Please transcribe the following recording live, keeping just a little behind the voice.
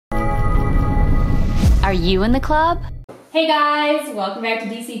Are you in the club? Hey guys, welcome back to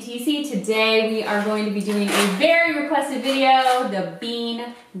DCTC. Today we are going to be doing a very requested video, the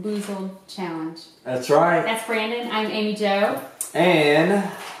Bean Boozled Challenge. That's right. That's Brandon, I'm Amy Jo. And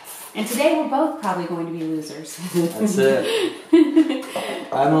today we're both probably going to be losers. that's it.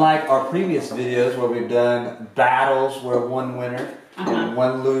 Unlike our previous videos where we've done battles where one winner and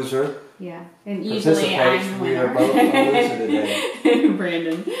one loser and usually I'm the winner. We are both a loser today.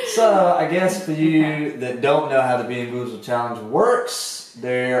 Brandon. So I guess for you that don't know how the Bean Boozled Challenge works,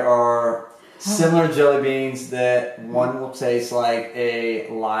 there are similar jelly beans that one will taste like a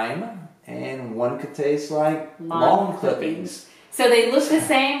lime and one could taste like lawn clippings. So they look the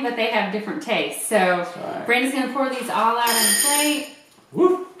same, but they have different tastes. So right. Brandon's going to pour these all out on the plate.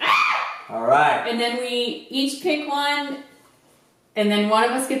 Woo. All right. And then we each pick one, and then one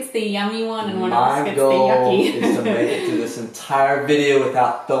of us gets the yummy one, and one of us gets the yucky. My goal is to make it through this entire video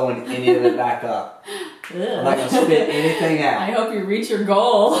without throwing any of it back up. I'm not going to spit anything out. I hope you reach your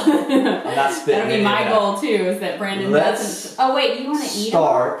goal. I'm not spitting That'll be my goal too, is that Brandon doesn't. Oh wait, you want to eat them?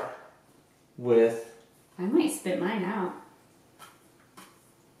 Start with... I might spit mine out.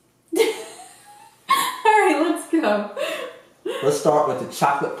 Alright, let's go. Let's start with the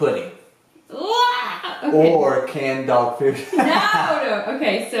chocolate pudding. Okay. Or canned dog food. No.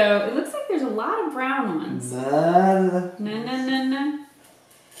 Okay, so it looks like there's a lot of brown ones. No. No.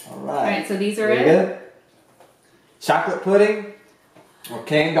 Alright, so these are it. Good. Chocolate pudding or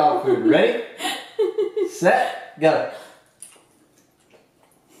canned dog food. Ready? Set, go.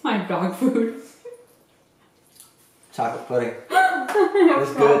 My dog food. Chocolate pudding.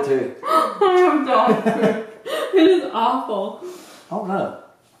 It's good too. I have dog food. It is awful. Oh no.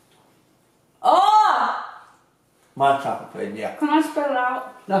 Oh! My chocolate pudding, yeah. Can I spit it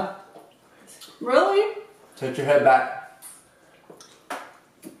out? No. Really? Tilt your head back.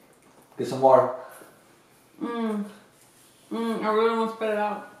 Get some water. I really want to spit it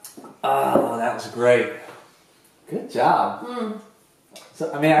out. Oh, that was great. Good job.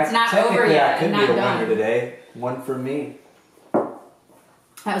 So, I mean, technically I could be a winner today. One for me.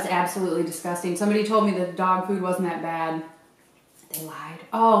 That was absolutely disgusting. Somebody told me that dog food wasn't that bad. They lied.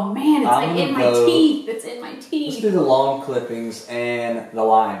 Oh man, it's like in my teeth. It's in my teeth. Let's do the long clippings and the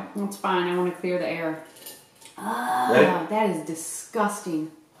lime. That's fine. I want to clear the air. Ready? That is disgusting.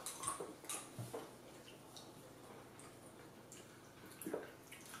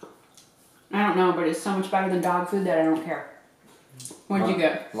 I don't know, but it's so much better than dog food that I don't care. What'd you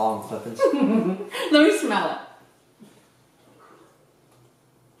get? Long clippings. Let me smell it.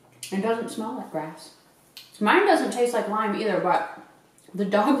 It doesn't smell like grass. Mine doesn't taste like lime either, but the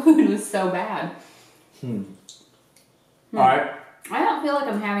dog food was so bad. Alright. I don't feel like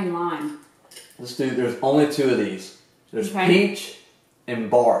I'm having lime. Let's do, there's only two of these. There's peach and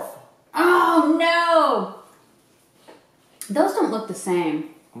barf. Oh no! Those don't look the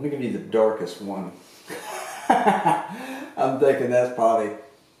same. I'm going to give you the darkest one. I'm thinking that's probably...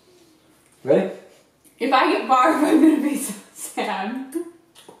 Ready? If I get barf, I'm going to be so sad.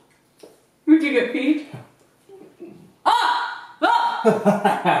 Would you get peach?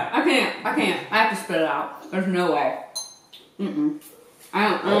 I can't. I have to spit it out. There's no way. I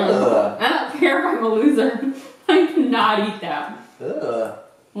don't care if I'm a loser. I cannot eat that.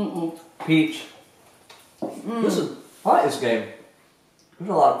 Peach. Listen, I like this game. It was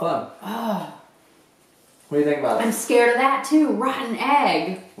a lot of fun. What do you think about it? I'm scared of that too. Rotten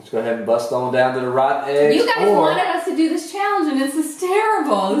egg. Let's go ahead and bust on down to the rotten eggs. You guys wanted us to do this challenge and this is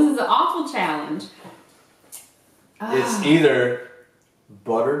terrible. This is an awful challenge. It's either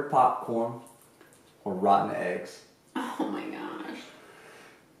buttered popcorn or rotten eggs. Oh my gosh.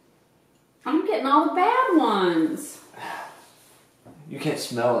 I'm getting all the bad ones. You can't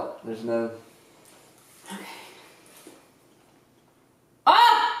smell it. There's no... Okay.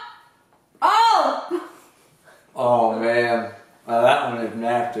 Oh! Oh man. That one is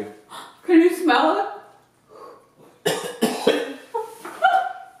nasty. Can you smell it?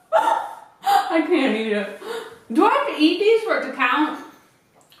 I can't eat it. Do I have to eat these for it to count?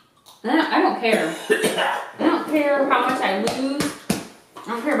 I don't care. I don't care how much I lose. I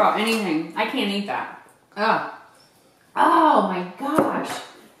don't care about anything. I can't eat that. Ugh. Oh my gosh.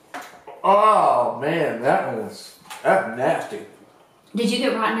 Oh man, that's nasty. Did you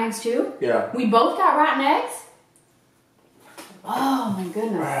get rotten eggs too? Yeah. We both got rotten eggs? Oh my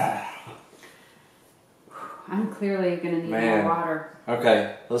goodness. I'm clearly going to need more water.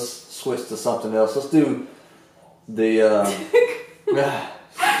 Okay, let's switch to something else. Let's do the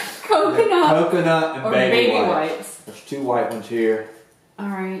coconut and baby wipes. There's two white ones here. All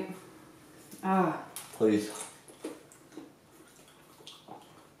right. Please.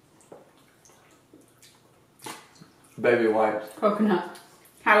 Baby wipes. Coconut.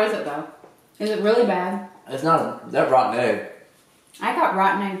 How is it though? Is it really bad? It's not that rotten egg. I got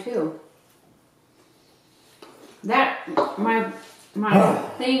rotten egg too. That my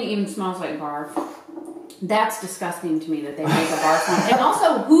thing even smells like barf. That's disgusting to me that they make a barf one. And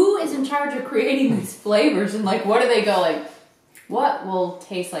also, who is in charge of creating these flavors? And like, what do they go like? What will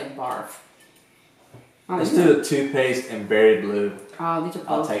taste like barf? Oh, Let's do the toothpaste and berry blue. Oh, these are both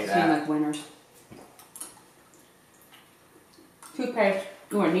I'll take that. seem like winners. Toothpaste.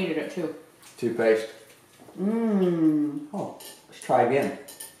 Oh, I needed it too. Toothpaste. Mmm. Oh, let's try again.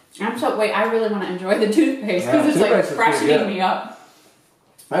 Wait, I really want to enjoy the toothpaste because it's like freshening me up.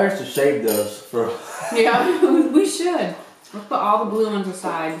 I used to save those for. Yeah, we should. Let's put all the blue ones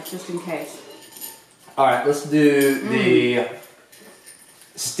aside just in case. Alright, let's do the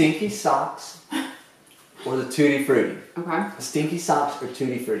stinky socks or the tutti frutti. Okay. Stinky socks or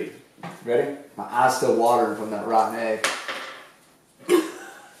tutti frutti. Ready? My eyes still watering from that rotten egg.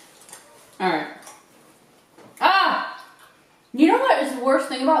 Alright. Ah! You know what is the worst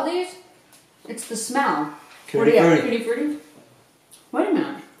thing about these? It's the smell. Tutti frutti. Tutti frutti? Wait a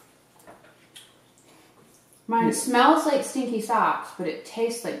minute. Mine smells like stinky socks, but it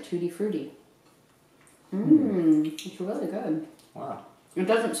tastes like tutti frutti. Mmm. It's really good. Wow. It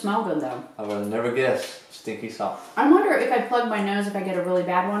doesn't smell good though. I would have never guessed stinky socks. I wonder if I plug my nose, if I get a really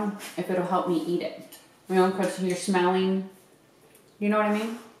bad one, if it'll help me eat it. You know, because you're smelling. You know what I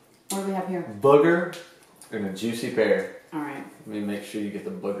mean? What do we have here? Booger and a juicy pear. Alright. Let me make sure you get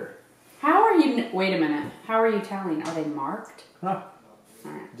the booger. How are you... Wait a minute. How are you telling? Are they marked? Huh.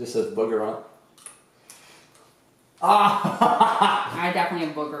 Alright. Just says booger on it. Ah! I definitely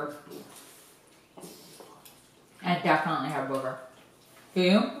have booger. I definitely have booger. Do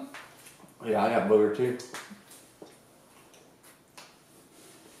you? Yeah, I got booger too.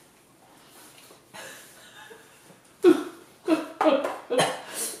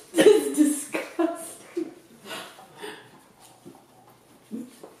 This is disgusting.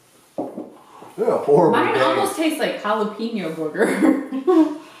 They're a horrible Mine game. almost tastes like jalapeno booger.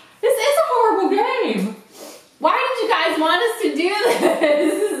 This is a horrible game. Why did you guys want us to do this?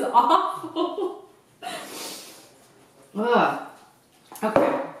 This is awful. Ugh.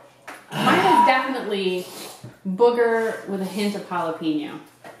 Okay. Mine is definitely booger with a hint of jalapeno.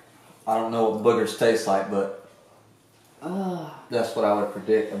 I don't know what boogers taste like, but Ugh. that's what I would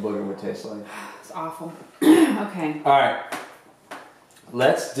predict a booger would taste like. It's awful. Okay. Alright.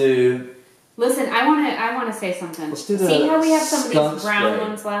 Let's do... Listen, I want to say something. Let's do the See how we have some of skunk these brown spray.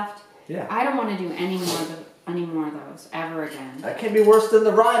 ones left? Yeah. I don't want to do any more of those ever again. That can't be worse than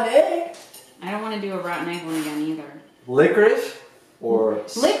the rotten egg. I don't want to do a rotten egg one again either. Licorice or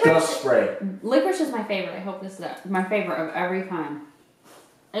skunk spray? Licorice is my favorite. I hope this is my favorite of every kind.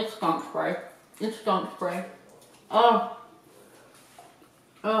 It's skunk spray. It's skunk spray. Oh.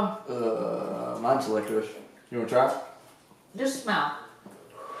 Oh. Mine's licorice. You want to try it? Just smell.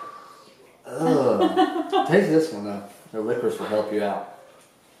 Ugh. Taste this one though. The licorice will help you out.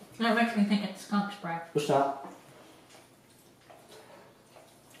 That makes me think it's skunk spray. Let's not.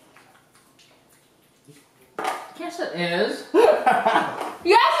 Yes, it is.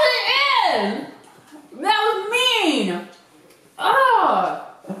 Yes, it is! That was mean! Oh!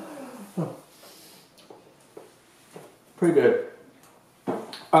 Pretty good.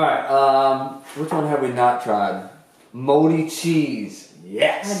 Alright, which one have we not tried? Moldy cheese. I'm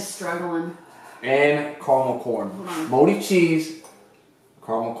Yes! struggling. And caramel corn. Hold on. Moldy cheese,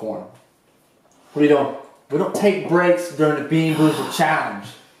 caramel corn. What are you doing? We don't take breaks during the Bean Boozled Challenge.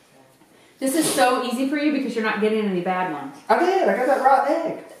 This is so easy for you because you're not getting any bad ones. I did. I got that rotten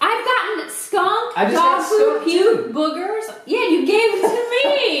egg. I've gotten skunk, I just dog got food, skunk, puke, too. boogers. Yeah, you gave it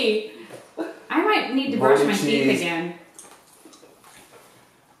to me. I might need to brush Moldy my cheese. teeth again.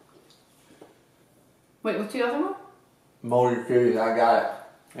 Wait, what's the other one? Moldy cheese. I got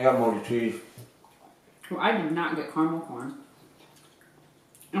it. I got moldy cheese. Well, I did not get caramel corn.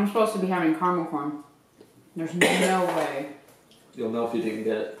 I'm supposed to be having caramel corn. There's no way. You'll know if you didn't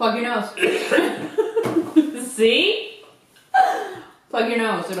get it. Plug your nose. See? Plug your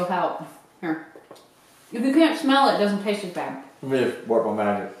nose, it'll help. Here. If you can't smell it, it doesn't taste as bad. Let me just work my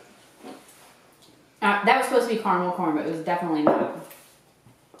magic. That was supposed to be caramel corn, but it was definitely not.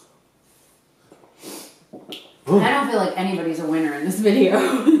 I don't feel like anybody's a winner in this video.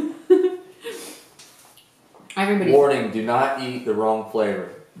 Everybody's... Warning, do not eat the wrong flavor.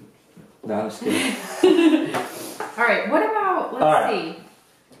 No, I'm just kidding. Alright, what about, let's see.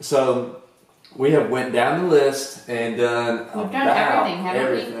 So, we have went down the list and done We've done everything,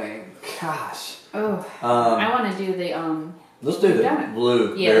 haven't we? everything. Gosh. Oh, I want to do the, Let's do the done it.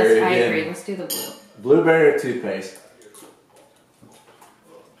 blue. Yeah, berry I again. agree. Let's do the blue. Blueberry or toothpaste?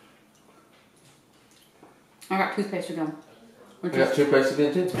 I got toothpaste again. I got toothpaste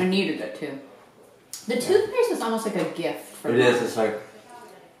again too. I needed it too. The toothpaste is almost like a gift for me. It is. It's like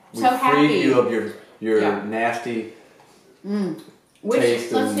we So free happy. you of your Yeah. nasty Let's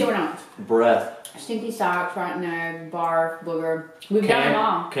see what else. breath. Stinky socks, rotten egg, barf, booger. We've done it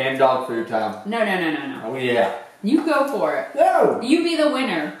all. Canned dog food time. No. Oh yeah. You go for it. No. You be the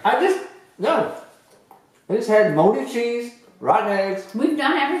winner. I just had moldy cheese, rotten eggs, We've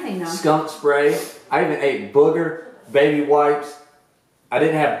done everything though. skunk spray. I even ate booger, baby wipes. I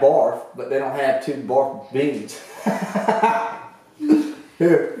didn't have barf, but they don't have 2 barf beans.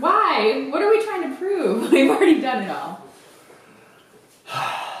 Here. Why? What are we trying to prove? We've already done it all.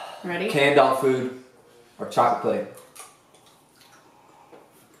 Ready? Canned dog food or chocolate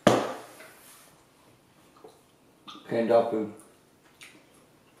pudding. Canned dog food.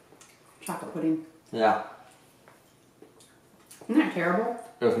 Chocolate pudding. Yeah. Isn't that terrible?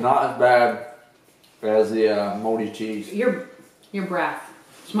 It's not as bad as the moldy cheese. Your breath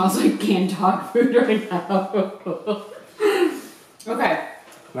smells like canned dog food right now. Okay.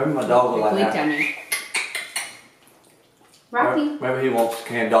 Maybe my dog will like Leaked that. on me. Rocky. Maybe he wants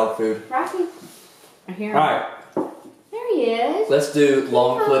canned dog food. Rocky. I hear him. Alright, There he is. let's do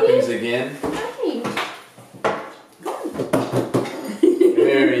long Puppy. clippings again. Hi.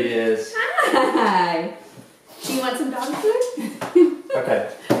 There he is. Hi. Do you want some dog food? Okay,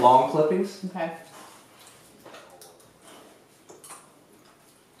 long clippings. Okay.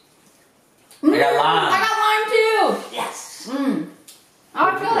 I got lime. I got lime too. Yes. Oh,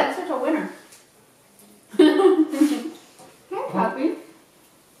 I feel like such a winner. Hi, puppy.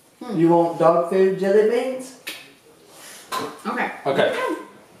 You want dog food jelly beans? Okay. Okay.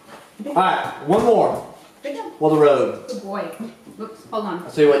 Alright, one more Good job. for the road. Good boy. Oops, hold on.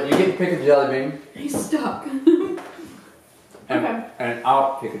 I'll tell you what, you get to pick a jelly bean, He's stuck. and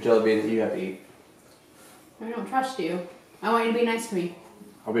I'll pick a jelly bean that you have to eat. I don't trust you. I want you to be nice to me.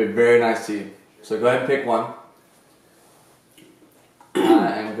 I'll be very nice to you. So go ahead and pick one.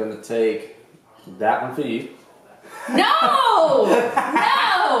 I am going to take that one for you. No!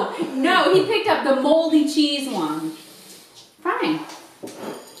 No, he picked up the moldy cheese one. Fine.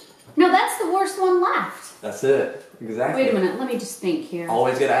 No, that's the worst one left. That's it. Exactly. Wait a minute, let me just think here.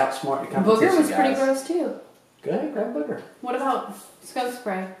 Always got to outsmart your competition, Booger was guys. pretty gross too. Go ahead, grab booger. What about skunk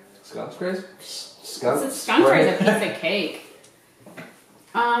spray? Skunk sprays? Skunk Skunk spray is a piece of cake.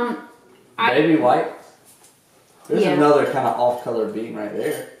 Baby white. There's Yeah. another kind of off-color bean right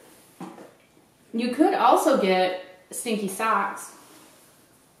there. You could also get stinky socks.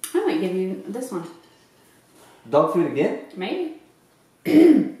 I might give you this one. Dog food again? Maybe.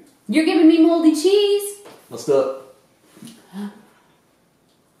 You're giving me moldy cheese. Let's do it.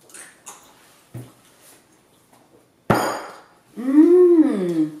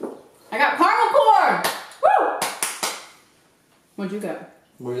 I got caramel corn. Woo! What'd you get?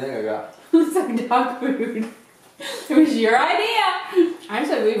 What do you think I got? It's like dog food. It was your idea. I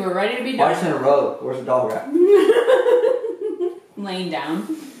said we were ready to be Twice done. in a row. Where's the dog at? Laying down.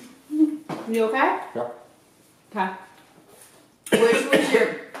 You okay? Yeah. Okay. Which was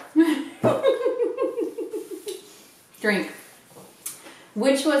your drink?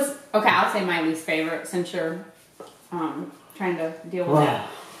 Which was okay? I'll say my least favorite since you're trying to deal with that.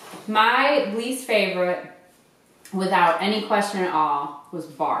 My least favorite, without any question at all, was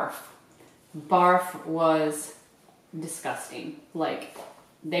barf. Barf was disgusting. Like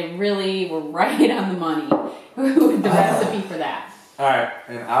they really were right on the money with the recipe for that. Alright,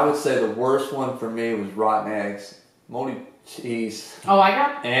 and I would say the worst one for me was rotten eggs, moldy cheese, Oh, I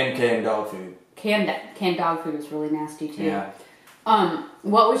got and canned dog food. canned dog food was really nasty too. Yeah.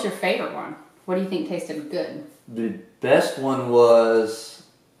 What was your favorite one? What do you think tasted good? The best one was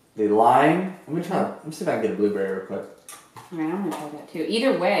the lime. Let me see if I can get a blueberry real quick. Alright, I'm gonna try that too.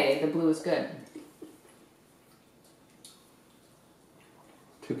 Either way, the blue is good.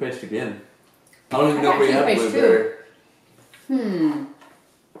 Toothpaste again. I don't even I know if got we have toothpaste, blueberry.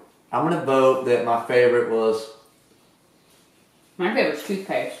 I'm gonna vote that my favorite was My favorite's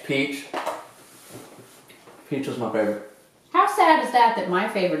toothpaste. peach. Peach was my favorite. How sad is that my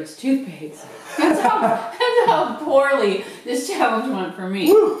favorite is toothpaste? That's how poorly this challenge went for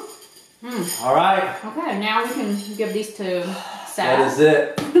me. Woo! Alright, Okay, now we can give these to Seth. that is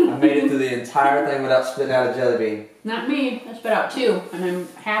it. I made it through the entire thing without spitting out a jelly bean. Not me. I spit out 2, and I'm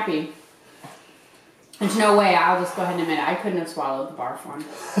happy. There's no way. I'll just go ahead and admit it. I couldn't have swallowed the barf one.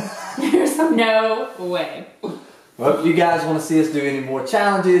 There's no way. Well, if you guys want to see us do any more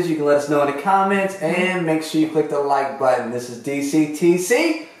challenges, you can let us know in the comments, and make sure you click the like button. This is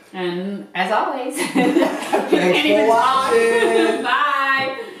DCTC. And as always, Thanks for watching.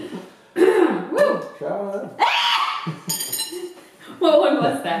 Bye. Woo. Shut up. What one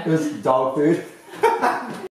was that? It was dog food.